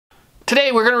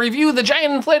Today we're going to review the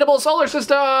giant inflatable solar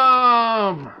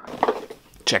system!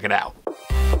 Check it out.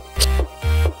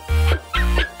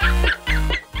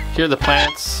 Here are the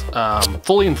planets,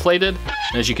 fully inflated.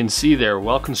 And as you can see, they're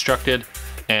well constructed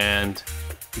and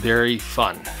very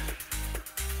fun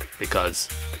because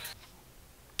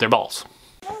they're balls.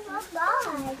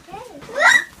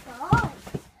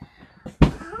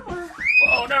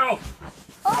 Oh no!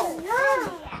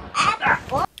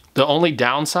 The only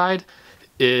downside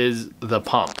is the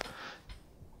pump.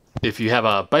 If you have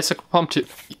a bicycle pump,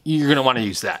 you're going to want to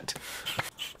use that.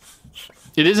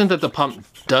 It isn't that the pump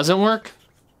doesn't work,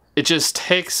 it just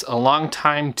takes a long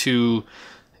time to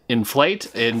inflate,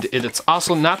 and it's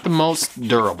also not the most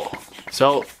durable.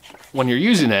 So when you're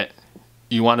using it,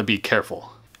 you want to be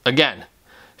careful. Again,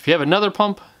 if you have another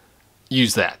pump,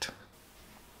 use that.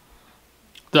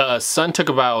 The sun took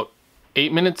about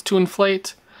 8 minutes to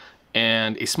inflate,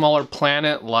 and a smaller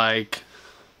planet like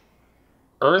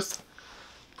Earth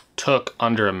took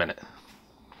under a minute.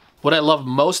 What I love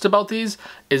most about these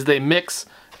is they mix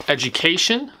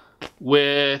education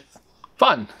with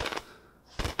fun.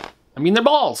 I mean, they're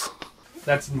balls.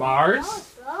 That's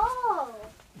Mars. Oh.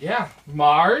 Yeah,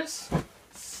 Mars,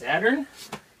 Saturn.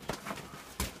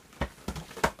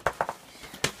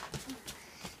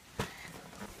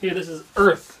 Here, this is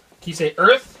Earth. Can you say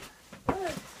Earth?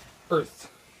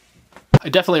 Earth. I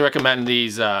definitely recommend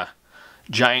these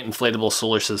giant inflatable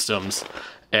solar systems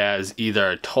as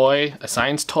either a toy, a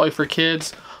science toy for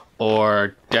kids,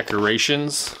 or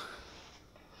decorations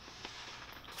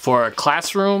for a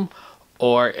classroom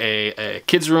or a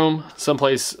kid's room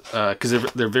someplace, because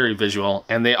they're very visual.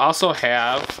 And they also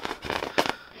have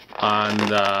on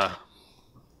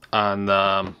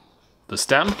the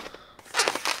stem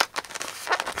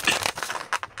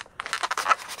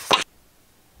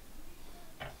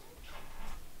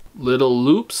little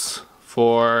loops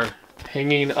for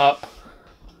hanging up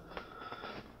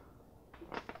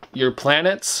your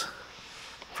planets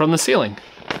from the ceiling.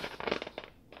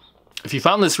 If you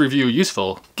found this review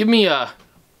useful, give me a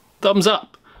thumbs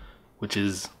up, which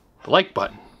is the like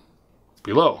button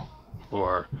below,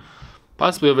 or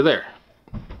possibly over there.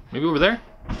 Maybe over there?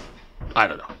 I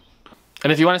don't know.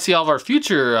 And if you want to see all of our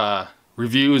future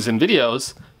reviews and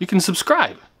videos, you can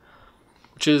subscribe,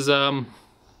 which is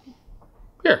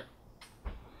here,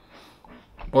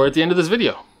 or at the end of this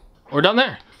video, or down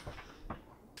there.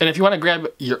 And if you want to grab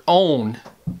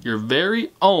your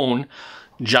very own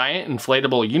giant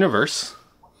inflatable universe,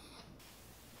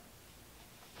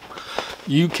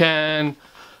 you can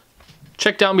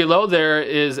check down below. There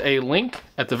is a link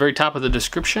at the very top of the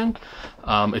description.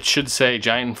 It should say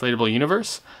giant inflatable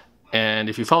universe. And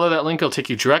if you follow that link, it'll take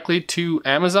you directly to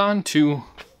Amazon to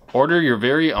order your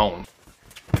very own.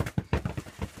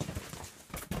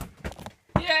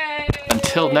 Yay!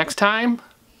 Until next time,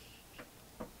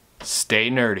 stay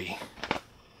nerdy.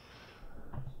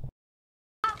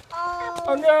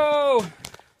 Oh no!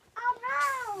 Oh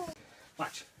no!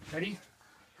 Watch. Ready?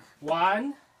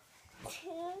 1,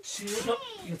 2. No,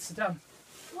 you can sit down.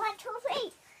 1, 2,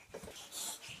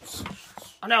 3.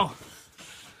 Oh no!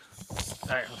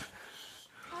 Alright.